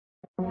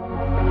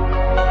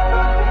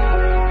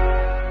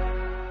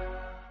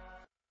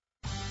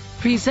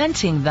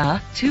Presenting the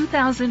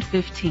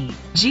 2015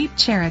 Jeep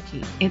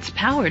Cherokee. It's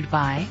powered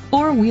by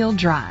four-wheel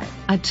drive,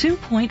 a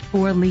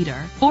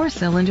 2.4-liter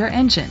four-cylinder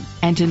engine,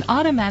 and an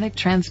automatic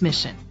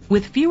transmission.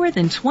 With fewer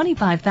than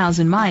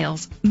 25,000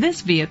 miles,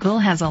 this vehicle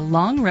has a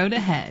long road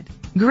ahead.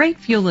 Great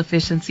fuel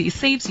efficiency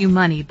saves you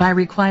money by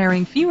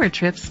requiring fewer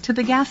trips to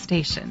the gas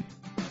station.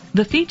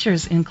 The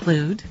features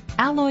include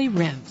alloy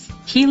rims,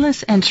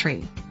 keyless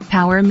entry,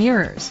 power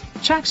mirrors,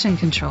 traction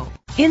control.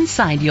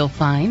 Inside you'll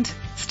find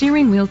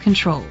steering wheel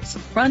controls,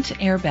 front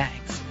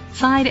airbags,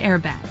 side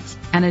airbags,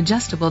 an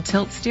adjustable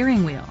tilt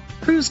steering wheel,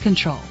 cruise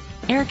control,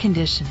 air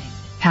conditioning,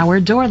 power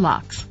door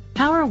locks,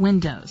 power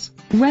windows.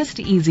 Rest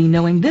easy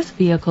knowing this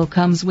vehicle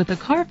comes with a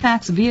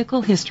Carfax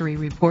Vehicle History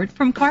Report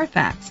from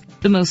Carfax,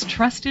 the most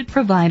trusted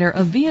provider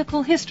of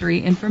vehicle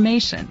history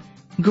information.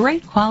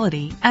 Great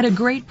quality at a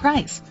great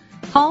price.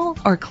 Call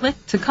or click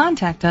to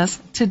contact us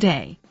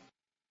today.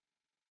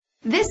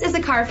 This is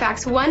a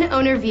Carfax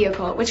one-owner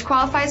vehicle which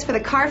qualifies for the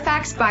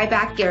Carfax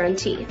buyback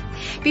guarantee.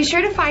 Be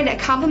sure to find a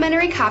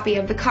complimentary copy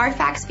of the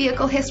Carfax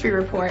Vehicle History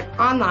Report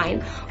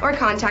online or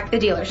contact the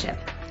dealership.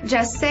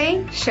 Just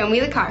say, "Show me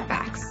the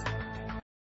Carfax."